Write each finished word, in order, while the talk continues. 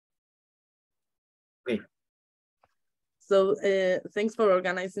Okay. So thanks for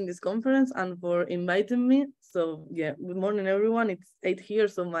organizing this conference and for inviting me. So yeah, good morning, everyone. It's 8 here,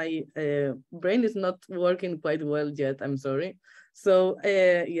 so my brain is not working quite well yet. I'm sorry. So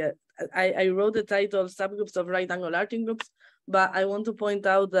yeah, I wrote the title Subgroups of Right-Angle Artin Groups, but I want to point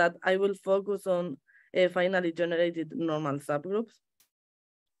out that I will focus on finally generated normal subgroups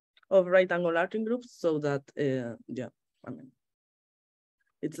of right-angle Artin groups, so that yeah, I mean,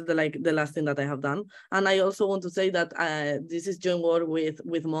 it's the last thing that I have done. And I also want to say that this is joint work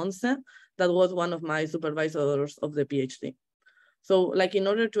with Monse, that was one of my supervisors of the PhD. So in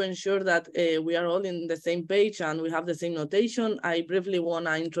order to ensure that we are all in the same page and we have the same notation, I briefly want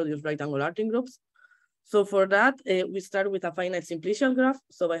to introduce right-angle Artin groups. So for that, we start with a finite simplicial graph.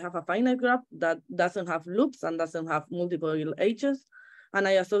 So I have a finite graph that doesn't have loops and doesn't have multiple edges. And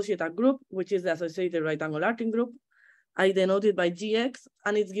I associate a group, which is the associated right-angle Artin group. I denote it by GX,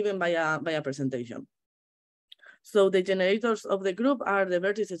 and it's given by a presentation. So the generators of the group are the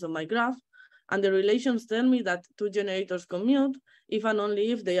vertices of my graph, and the relations tell me that two generators commute if and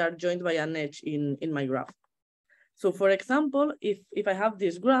only if they are joined by an edge in my graph. So for example, if I have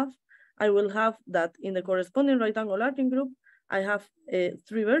this graph, I will have that in the corresponding right-angle Artin group, I have 3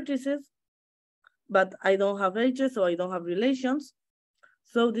 vertices, but I don't have edges, so I don't have relations.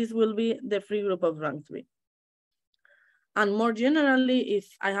 So this will be the free group of rank 3. And more generally, if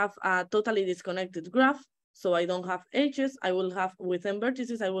I have a totally disconnected graph, so I don't have edges, I will have within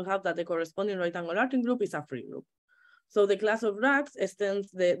vertices, I will have that the corresponding right-angle Artin group is a free group. So the class of RAAGs extends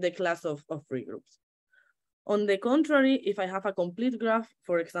the class of free groups. On the contrary, if I have a complete graph,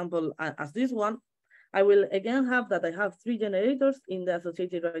 for example, as this one, I will again have that I have 3 generators in the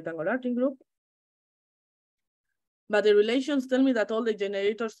associated right-angle Artin group. But the relations tell me that all the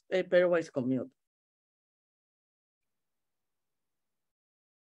generators pairwise commute.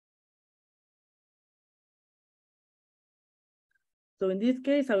 So in this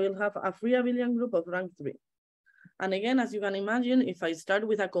case, I will have a free abelian group of rank 3. And again, as you can imagine, if I start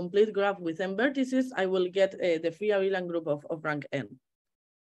with a complete graph with n vertices, I will get the free abelian group of rank n.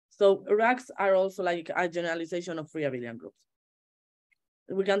 So RAAGs are also like a generalization of free abelian groups.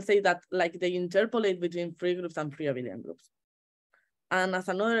 We can say that they interpolate between free groups and free abelian groups. And as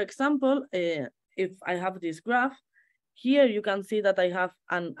another example, if I have this graph, here you can see that I have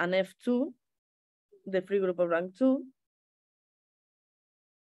an F2, the free group of rank 2,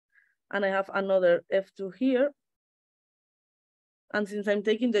 and I have another F2 here. And since I'm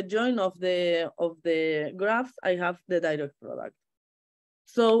taking the join of the graphs, I have the direct product.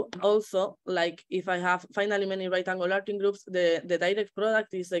 So also, if I have finally many right-angle Artin groups, the direct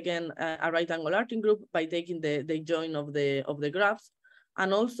product is again a right-angle Artin group by taking the join of the graphs.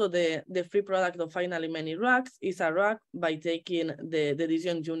 And also the free product of finally many RAAGs is a RAAG by taking the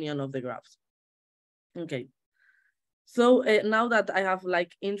disjoint union of the graphs. Okay. So now that I have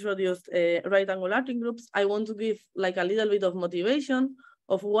introduced right-angle Artin groups, I want to give a little bit of motivation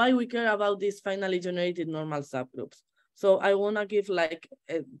of why we care about these finally generated normal subgroups. So I want to give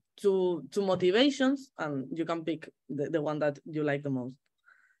two motivations, and you can pick the one that you like the most.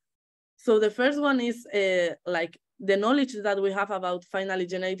 So the first one is the knowledge that we have about finally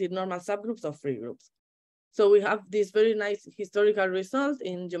generated normal subgroups of free groups. So we have this very nice historical result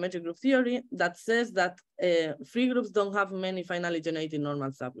in geometric group theory that says that free groups don't have many finally generated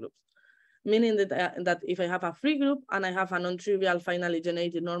normal subgroups, meaning that if I have a free group and I have a non-trivial finally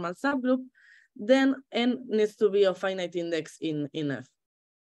generated normal subgroup, then n needs to be a finite index in F.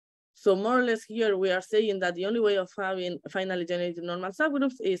 So more or less here we are saying that the only way of having finally generated normal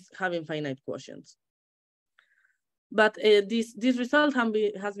subgroups is having finite quotients. But this result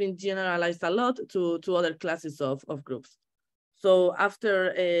has been generalized a lot to other classes of groups. So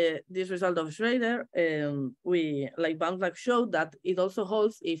after this result of Schreier, Baumschlag showed that it also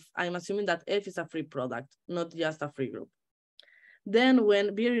holds if I'm assuming that F is a free product, not just a free group. Then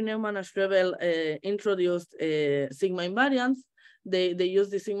when Beer, Neumann, and Strebel introduced sigma invariance, they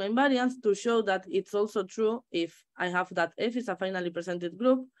used the sigma invariance to show that it's also true if I have that F is a finally presented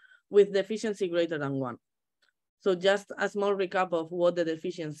group with deficiency greater than 1. So just a small recap of what the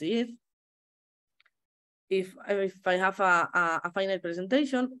deficiency is. If I have a finite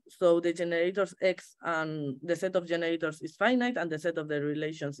presentation, so the generators X and the set of generators is finite and the set of the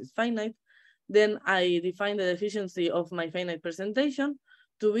relations is finite, then I define the deficiency of my finite presentation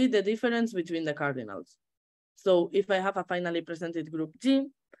to be the difference between the cardinals. So if I have a finally presented group G,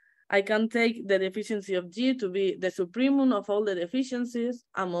 I can take the deficiency of G to be the supremum of all the deficiencies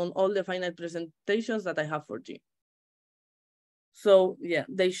among all the finite presentations that I have for G. So yeah,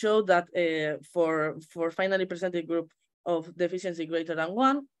 they show that for finally presented group of deficiency greater than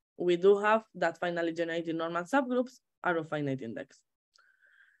 1, we do have that finally generated normal subgroups are of finite index.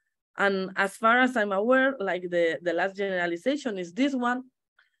 And as far as I'm aware, like the last generalization is this one,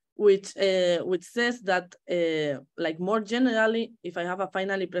 which says that like more generally, if I have a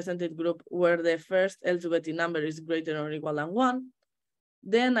finally presented group where the first L2 number is greater or equal than 1,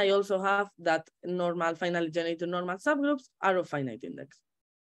 then I also have that normal finally generated normal subgroups are of finite index.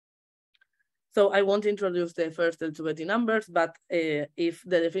 So I won't introduce the first L2 numbers, but if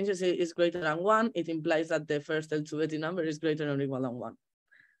the deficiency is greater than 1, it implies that the first L2 number is greater or equal than 1.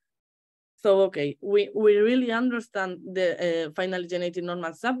 So, okay, we really understand the finally generated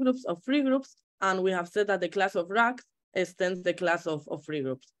normal subgroups of free groups, and we have said that the class of RAAGs extends the class of free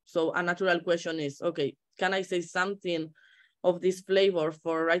groups. So a natural question is, okay, can I say something of this flavor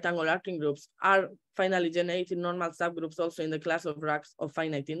for right-angle Artin groups? Are finally generated normal subgroups also in the class of RAAGs of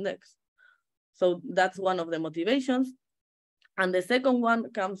finite index? So that's one of the motivations. And the second one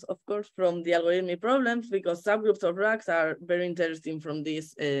comes, of course, from the algorithmic problems, because subgroups of RAAGs are very interesting from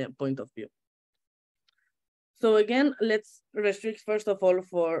this point of view. So again, let's restrict first of all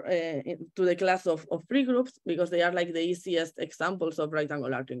to the class of free groups, because they are like the easiest examples of right-angle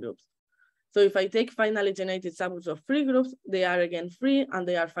Artin groups. So if I take finally generated subgroups of free groups, they are again free and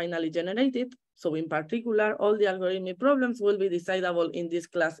they are finally generated. So in particular, all the algorithmic problems will be decidable in this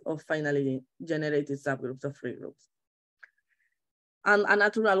class of finally generated subgroups of free groups. And a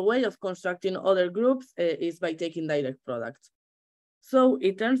natural way of constructing other groups is by taking direct products. So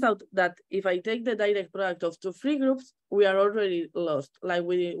it turns out that if I take the direct product of two free groups, we are already lost. Like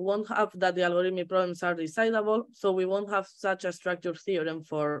we won't have that the algorithmic problems are decidable, so we won't have such a structured theorem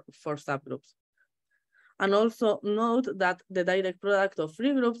for subgroups. And also note that the direct product of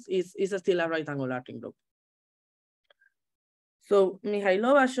free groups is still a right-angle Artin group. So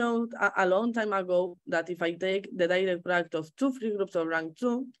Mihailova showed a long time ago that if I take the direct product of two free groups of rank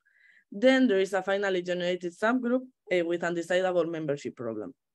 2, then there is a finally generated subgroup with undecidable membership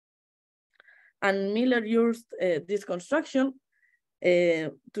problem. And Miller used this construction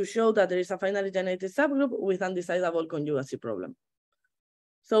to show that there is a finally generated subgroup with undecidable conjugacy problem.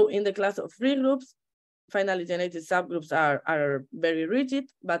 So in the class of free groups, finally generated subgroups are very rigid,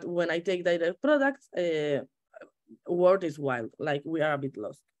 but when I take direct products, word is wild, like we are a bit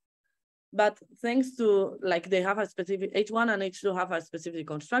lost. But thanks to, like they have a specific, H1 and H2 have a specific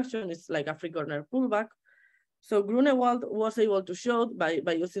construction, it's like a free corner pullback. So Grunewald was able to show by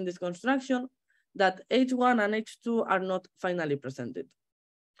using this construction that H1 and H2 are not finally presented.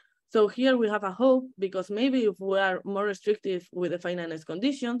 So here we have a hope, because maybe if we are more restrictive with the finiteness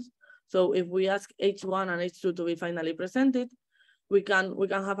conditions, so if we ask H1 and H2 to be finally presented, we can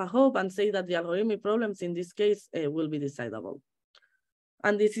have a hope and say that the algorithmic problems in this case will be decidable.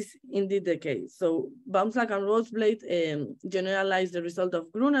 And this is indeed the case. So Baumschlag and Roseblade generalized the result of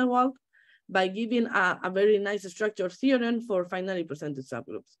Grunewald by giving a very nice structured theorem for finally presented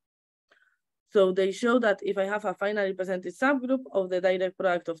subgroups. So they show that if I have a finally presented subgroup of the direct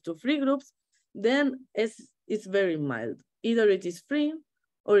product of two free groups, then it's very mild. Either it is free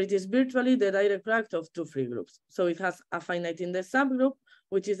or it is virtually the direct product of two free groups. So it has a finite index subgroup,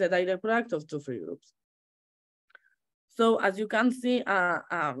 which is the direct product of two free groups. So as you can see,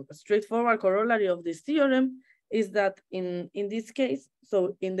 a straightforward corollary of this theorem is that in this case,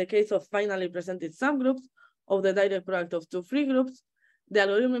 so in the case of finally presented subgroups of the direct product of two free groups, the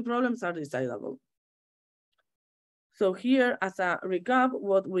algorithmic problems are decidable. So here, as a recap,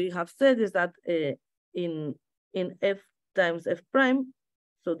 what we have said is that in F times F prime,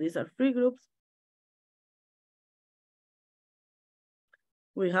 so these are free groups,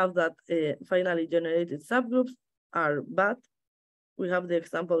 we have that finally generated subgroups are bad. We have the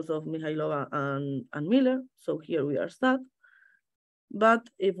examples of Mihailova and Miller, so here we are sad. But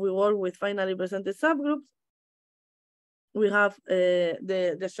if we work with finally presented subgroups, we have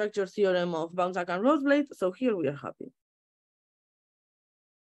the structure theorem of Baumschlag and Roseblade, so here we are happy.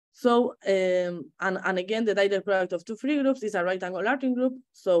 So, and again, the direct product of two free groups is a right-angle Artin group.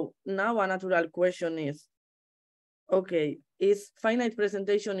 So now a natural question is, okay, is finite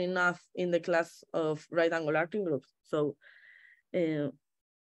presentation enough in the class of right-angle Artin groups? So is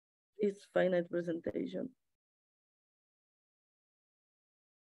finite presentation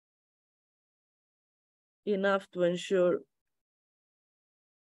enough to ensure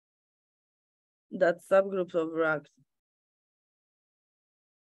that subgroups of RAAGs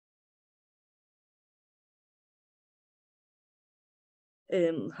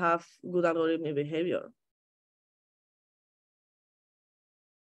have good algorithmic behavior?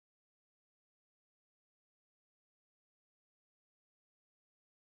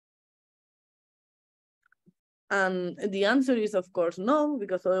 And the answer is, of course, no,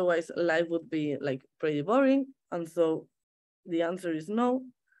 because otherwise life would be like pretty boring. And so the answer is no.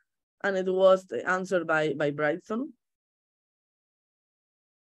 And it was answered by Brightson.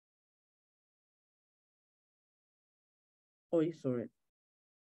 Oh, sorry.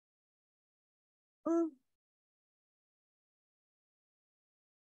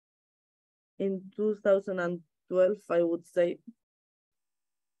 In 2012, I would say.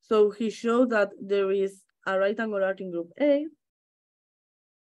 So he showed that there is a right angle Artin group A,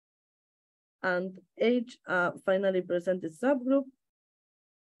 and H finally presented subgroup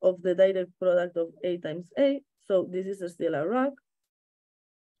of the direct product of A times A. So this is still a RAAG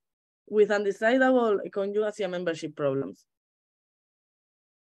with undecidable conjugacy and membership problems.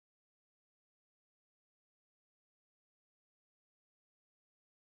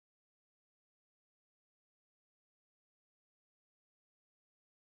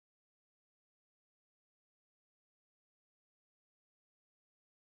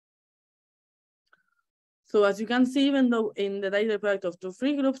 So as you can see, even though in the direct product of two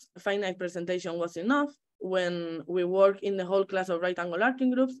free groups, finite presentation was enough, when we work in the whole class of right angle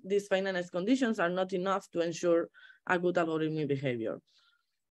Artin groups, these finiteness conditions are not enough to ensure a good algorithmic behavior.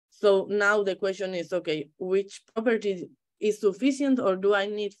 So now the question is, okay, which property is sufficient, or do I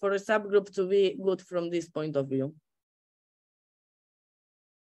need for a subgroup to be good from this point of view?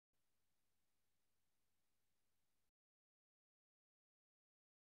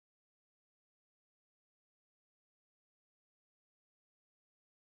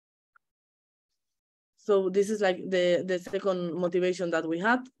 So this is like the second motivation that we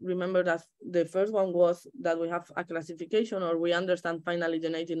had. Remember that the first one was that we have a classification, or we understand finally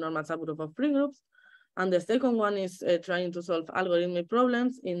generated normal subgroup of free groups. And the second one is trying to solve algorithmic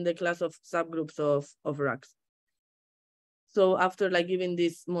problems in the class of subgroups of RAAGs. So after like giving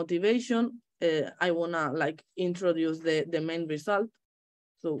this motivation, I wanna like introduce the main result.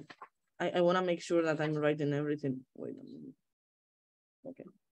 So I wanna make sure that I'm writing everything. Wait a minute. Okay.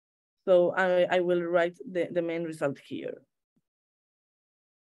 So I will write the main result here.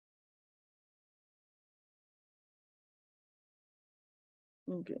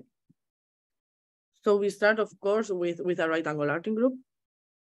 Okay. So we start, of course, with a right angle Artin group.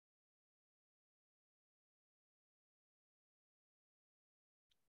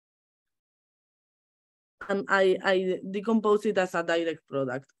 And I decompose it as a direct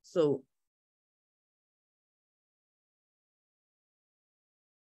product. So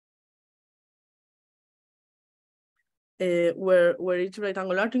where each right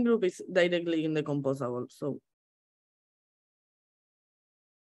angle Artin group is directly indecomposable. So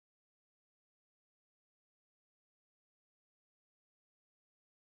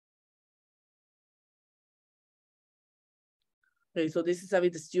okay, so this is a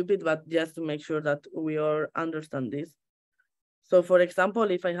bit stupid, but just to make sure that we all understand this. So for example,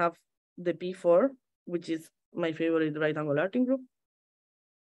 if I have the P4, which is my favorite right angle Artin group,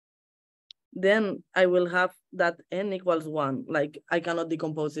 then I will have that n equals 1. Like I cannot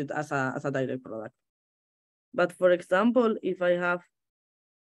decompose it as a direct product. But for example, if I have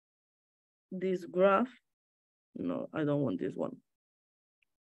this graph, no, I don't want this one.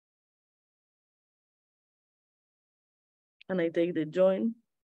 And I take the join,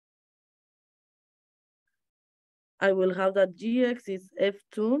 I will have that gx is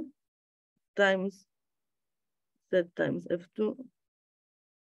f2 times z times f2.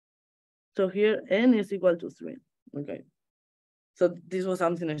 So here n is equal to 3. Okay. So this was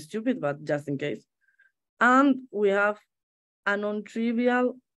something stupid, but just in case. And we have a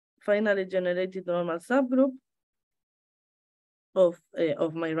non-trivial finally generated normal subgroup of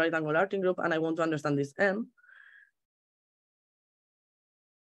my right angle Artin group, and I want to understand this n.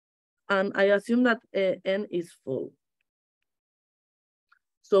 And I assume that n is full.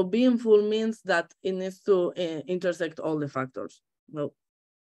 So being full means that it needs to intersect all the factors. No.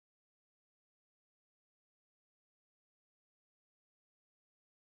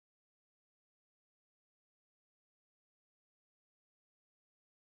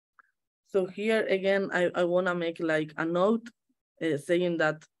 So here again, I want to make like a note saying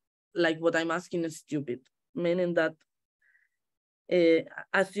that like what I'm asking is stupid, meaning that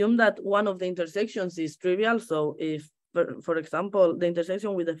assume that one of the intersections is trivial. So if, for example, the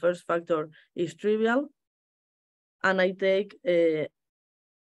intersection with the first factor is trivial, and I take P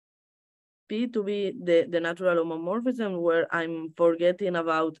to be the natural homomorphism where I'm forgetting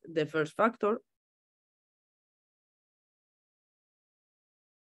about the first factor,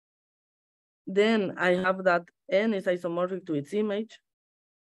 then I have that n is isomorphic to its image,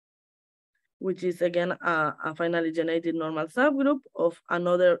 which is again a finally generated normal subgroup of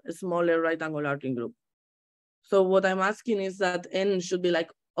another smaller right angle Artin group. So what I'm asking is that n should be like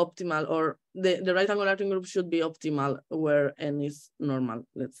optimal, or the right angle Artin group should be optimal where n is normal,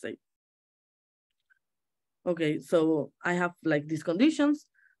 let's say. Okay, so I have like these conditions,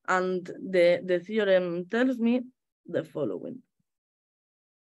 and the theorem tells me the following.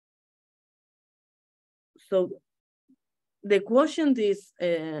 So the quotient is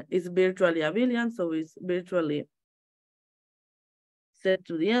virtually abelian, so it's virtually set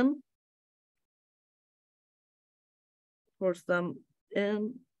to the n for some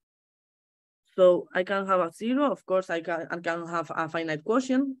n. So I can have a 0. Of course, I can have a finite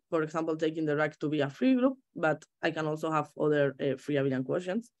quotient, for example, taking the RAAG to be a free group, but I can also have other free abelian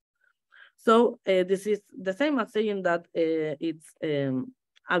quotients. So this is the same as saying that it's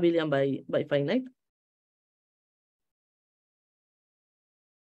abelian-by-finite.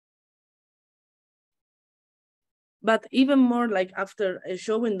 But even more, like after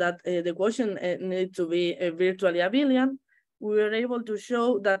showing that the quotient needs to be virtually abelian, we were able to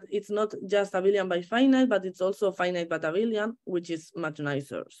show that it's not just abelian-by-finite, but it's also finite-by-abelian, which is much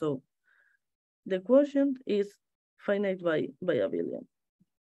nicer. So the quotient is finite-by-abelian.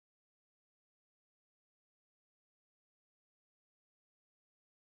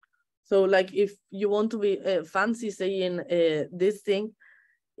 So like if you want to be fancy saying this thing,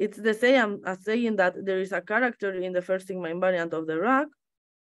 it's the same as saying that there is a character in the first sigma invariant of the RAAG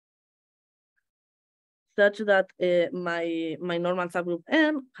such that my normal subgroup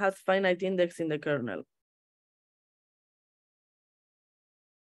N has finite index in the kernel.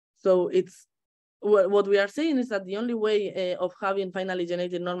 So it's what we are saying is that the only way of having finally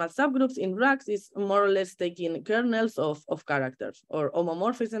generated normal subgroups in RAAGs is more or less taking kernels of characters or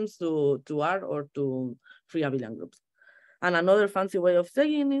homomorphisms to R or to free abelian groups. And another fancy way of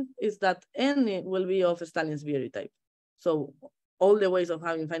saying it is that N will be of Stalin's Beery type. So all the ways of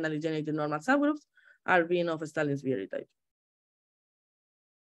having finally generated normal subgroups are being of Stalin's Beery type.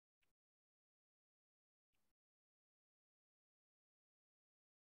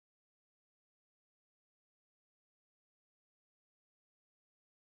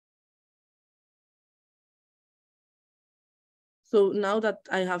 So now that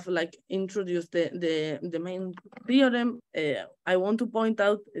I have like introduced the main theorem, I want to point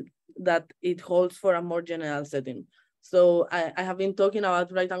out that it holds for a more general setting. So I have been talking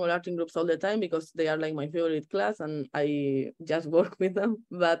about right angle Artin groups all the time because they are like my favorite class and I just work with them.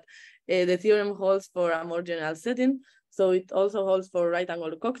 But the theorem holds for a more general setting. So it also holds for right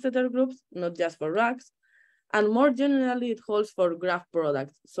angle Coxeter groups, not just for RAAGs. And more generally, it holds for graph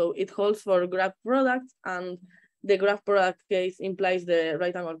products. So it holds for graph products, and the graph product case implies the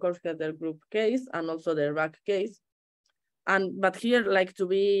right angle Coxeter group case and also the RAAG case. But here, like to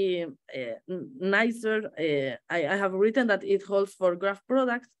be nicer, I have written that it holds for graph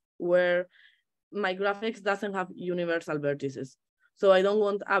products where my graph X doesn't have universal vertices. So I don't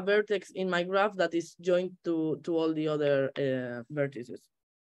want a vertex in my graph that is joined to all the other vertices.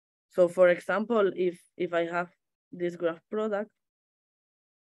 So for example, if I have this graph product,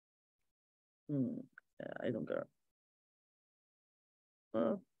 I don't care.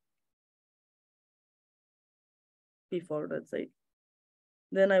 Before, let's say,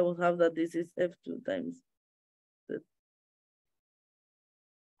 then I will have that this is F2 times that.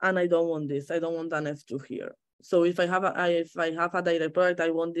 And I don't want this. I don't want an F2 here. So if I have a direct product,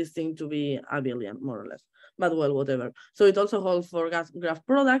 I want this thing to be abelian, more or less. But well, whatever. So it also holds for graph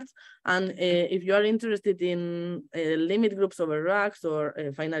products. And if you are interested in limit groups over RAAGs or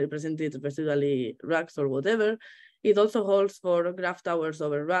finally represented residually RAAGs or whatever, it also holds for graph towers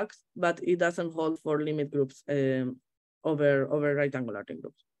over RAAGs, but it doesn't hold for limit groups over right angle Artin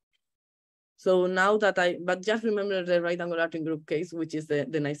groups. So now that but just remember the right angle Artin group case, which is the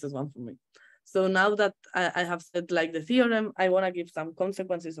nicest one for me. So now that I have said like the theorem, I want to give some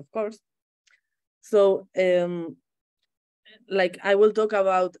consequences, of course. So like I will talk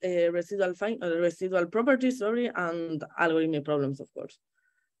about residual properties, and algorithmic problems, of course.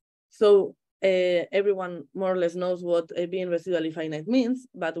 So everyone more or less knows what being residually finite means,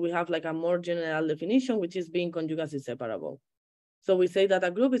 but we have like a more general definition, which is being conjugacy separable. So we say that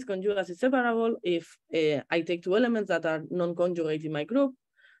a group is conjugacy separable if I take two elements that are non-conjugate in my group.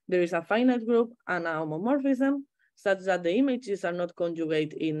 There is a finite group and a homomorphism such that the images are not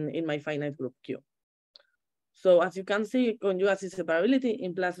conjugate in my finite group Q. So as you can see, conjugacy separability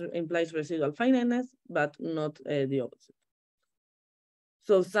implies residual finiteness, but not the opposite.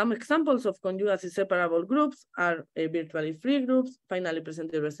 So some examples of conjugacy separable groups are virtually free groups, finally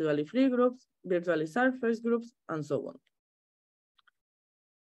presented residually free groups, virtually surface groups, and so on.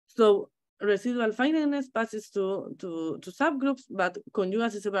 So residual finiteness passes to subgroups, but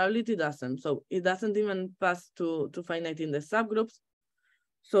conjugacy separability doesn't. So it doesn't even pass to finite in the subgroups.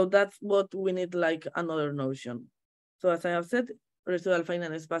 So that's what we need, like another notion. So as I have said, residual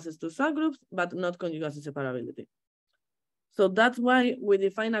finiteness passes to subgroups, but not conjugacy separability. So that's why we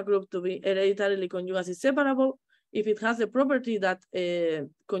define a group to be hereditarily conjugacy separable if it has the property that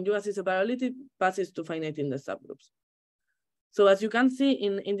conjugacy separability passes to finite in the subgroups. So as you can see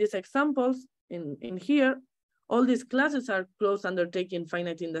in these examples, in here, all these classes are close undertaking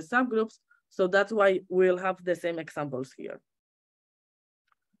finite in the subgroups. So that's why we'll have the same examples here.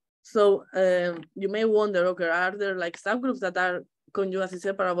 So you may wonder, okay, are there like subgroups that are conjugacy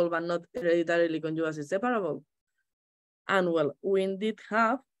separable but not hereditarily conjugacy separable? And well, we indeed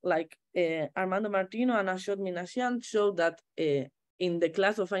have, like Armando Martino and Ashot Minashian showed that in the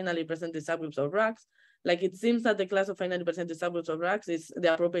class of finally presented subgroups of RAAGs, like it seems that the class of finally presented subgroups of RAAGs is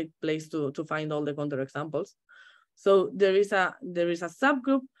the appropriate place to find all the counterexamples. So there is a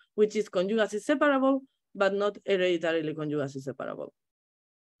subgroup which is conjugacy separable, but not hereditarily conjugacy separable.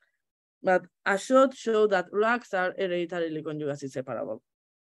 But Ashot showed that RAAGs are hereditarily conjugacy separable.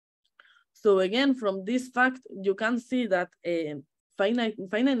 So again, from this fact, you can see that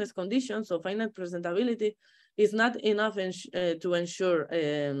finiteness conditions, so finite presentability, is not enough to ensure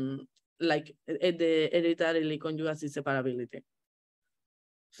like the hereditarily conjugacy separability.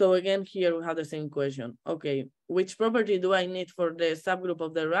 So again, here we have the same question. Okay, which property do I need for the subgroup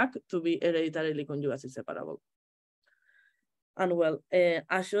of the RAAG to be hereditarily conjugacy separable? And well,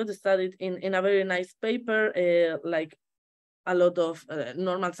 Ashot studied in a very nice paper, like a lot of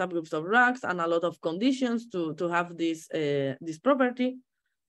normal subgroups of RAAGs and a lot of conditions to have this property.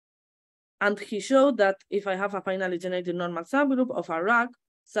 And he showed that if I have a finally generated normal subgroup of a RAAG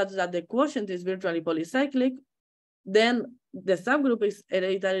such that the quotient is virtually polycyclic, then the subgroup is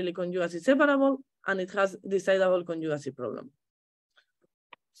hereditarily conjugacy separable and it has decidable conjugacy problem.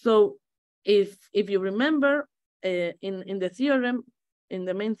 So if you remember in the theorem, in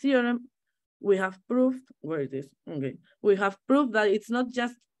the main theorem, we have proved, where it is, okay. We have proved that it's not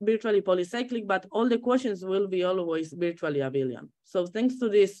just virtually polycyclic, but all the quotients will be always virtually abelian. So thanks to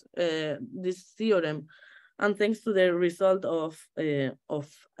this theorem, and thanks to the result of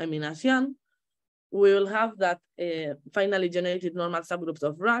Minashian, we will have that finally generated normal subgroups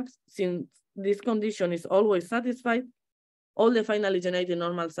of RAAGs. Since this condition is always satisfied, all the finally generated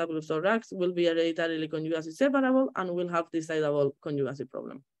normal subgroups of RAAGs will be hereditarily conjugacy separable and will have decidable conjugacy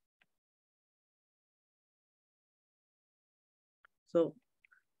problem. So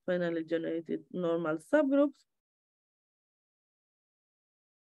finally generated normal subgroups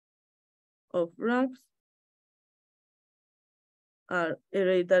of RAAGs are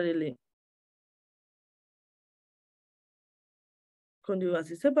hereditarily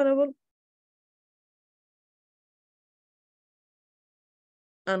conjugacy separable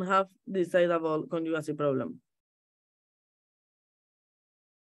and have decidable conjugacy problem.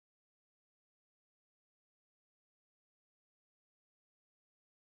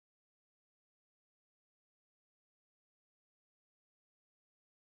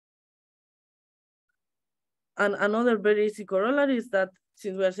 And another very easy corollary is that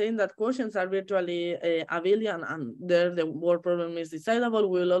since we are saying that quotients are virtually abelian and there the word problem is decidable,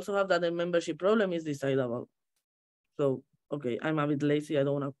 we will also have that the membership problem is decidable. So, okay, I'm a bit lazy. I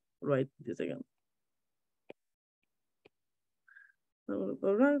don't want to write this again. So,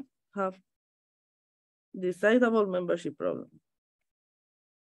 all right, have decidable membership problem.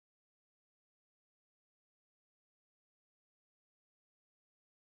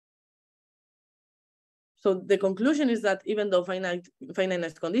 So the conclusion is that even though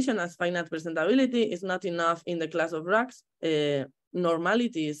finiteness condition as finite presentability is not enough in the class of RAAGs,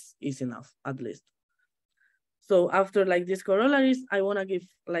 normality is enough, at least. So after like these corollaries, I want to give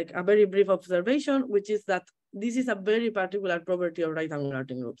like a very brief observation, which is that this is a very particular property of right-angular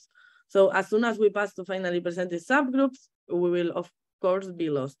Artin groups. So as soon as we pass to finally presented subgroups, we will of course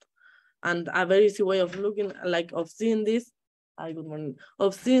be lost. And a very easy way of looking, like of seeing this, good morning.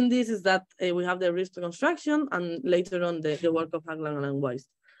 Of seeing this is that we have the risk construction and later on the work of Hagland and Weiss.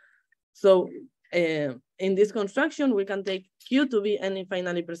 So in this construction, we can take Q to be any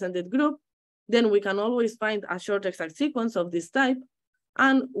finally presented group. Then we can always find a short exact sequence of this type.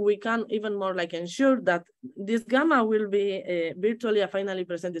 And we can even more like ensure that this gamma will be virtually a finally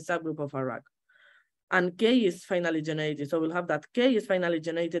presented subgroup of a RAAG. And K is finally generated. So we'll have that K is finally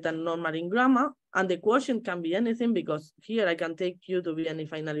generated and normal in gamma, and the quotient can be anything because here I can take Q to be any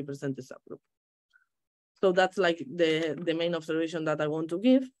finally presented subgroup. So that's like the main observation that I want to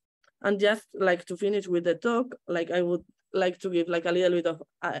give. And just like to finish with the talk, like I would like to give like a little bit of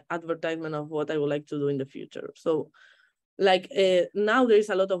advertisement of what I would like to do in the future. So like now there is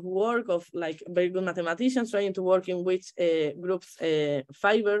a lot of work of like very good mathematicians trying to work in which groups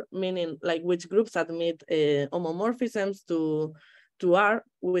favor, meaning like which groups admit homomorphisms to R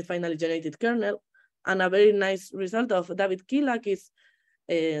with finally generated kernel. And a very nice result of David Kilak is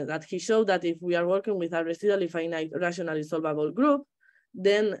that he showed that if we are working with a residually finite rationally solvable group,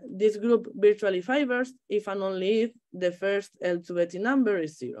 then this group virtually favors if and only if the first L2 number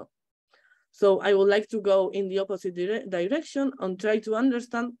is 0. So I would like to go in the opposite direction and try to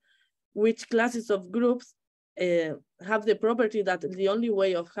understand which classes of groups have the property that the only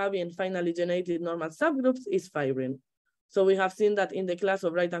way of having finally generated normal subgroups is favoring. So we have seen that in the class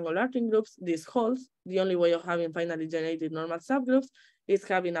of right-angle Artin groups, this holds. The only way of having finally generated normal subgroups is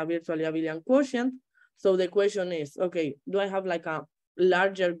having a virtually abelian quotient. So the question is, okay, do I have like a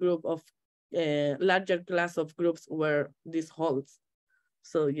larger group of, larger class of groups where this holds?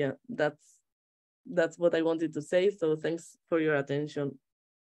 So yeah, that's what I wanted to say. So thanks for your attention.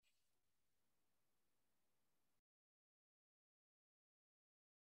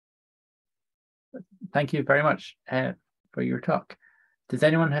 Thank you very much for your talk. Does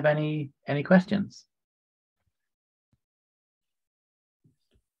anyone have any questions?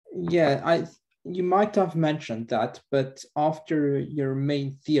 Yeah, you might have mentioned that, but after your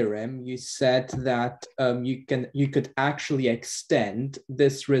main theorem, you said that you could actually extend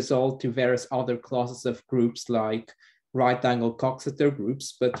this result to various other classes of groups like right-angle Coxeter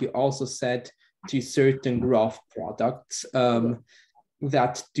groups, but you also said to certain graph products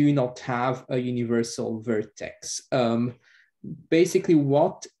that do not have a universal vertex. Basically,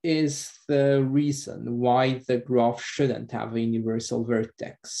 what is the reason why the graph shouldn't have a universal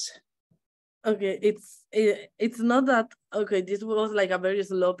vertex? Okay, it's not that, okay, this was like a very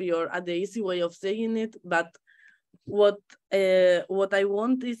sloppy or the easy way of saying it, but what I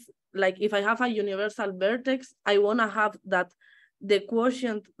want is, like, if I have a universal vertex, I want to have that the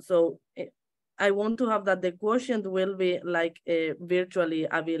quotient, so I want to have that the quotient will be like virtually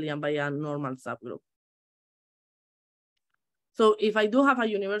abelian by a normal subgroup. So if I do have a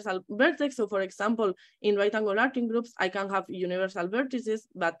universal vertex, so for example, in right-angle Artin groups, I can have universal vertices,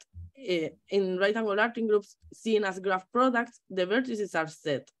 but in right-angle Artin groups, seen as graph products, the vertices are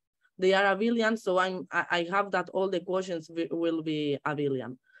set. They are abelian, so I have that all the quotients will be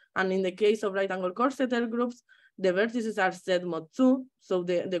abelian. And in the case of right-angle Coxeter groups, the vertices are set mod 2, so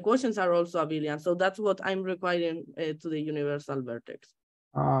the quotients are also abelian. So that's what I'm requiring to the universal vertex.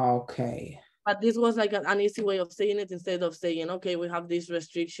 Okay. But this was like an easy way of saying it instead of saying, okay, we have this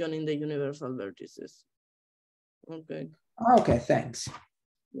restriction in the universal vertices. Okay. Okay, thanks.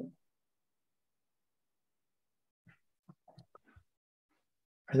 Yeah.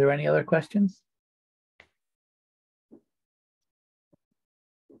 Are there any other questions?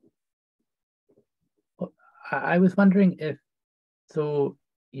 I was wondering if, so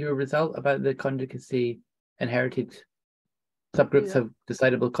your result about the conjugacy inherited subgroups have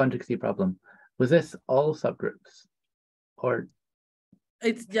decidable conjugacy problem. Was this all subgroups or?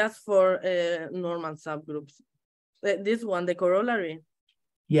 It's just for normal subgroups. This one, the corollary?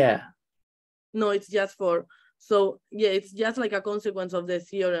 Yeah. No, it's just for, so yeah, it's just like a consequence of the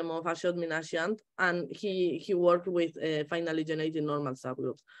theorem of Ashot-Minashiant, and he worked with finally generated normal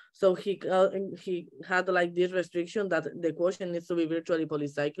subgroups. So he had like this restriction that the quotient needs to be virtually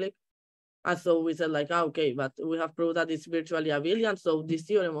polycyclic. And so we said like, okay, but we have proved that it's virtually abelian, so this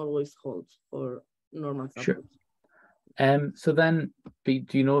theorem always holds for normal subgroups. Sure. So then, do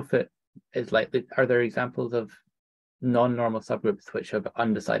you know if it is likely, are there examples of non-normal subgroups which have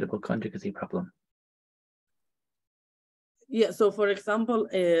undecidable conjugacy problem? Yeah, so for example,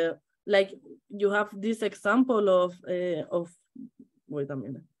 like you have this example of wait a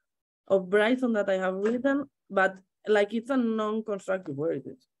minute, of Bryson that I have written, but like it's a non-constructive word.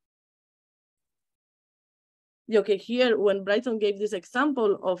 Okay, here when Bryson gave this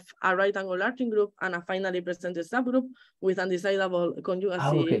example of a right-angle Artin group and a finally presented subgroup with undecidable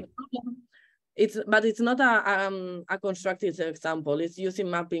conjugacy problem, but it's not a constructive example. It's using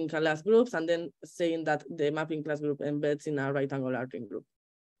mapping class groups and then saying that the mapping class group embeds in a right-angle Artin group.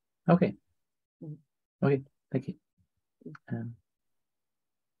 Okay. Okay, thank you.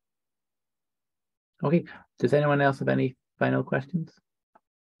 Okay, does anyone else have any final questions?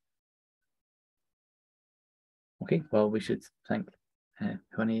 Okay, well, we should thank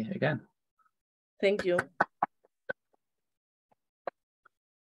Jone again. Thank you.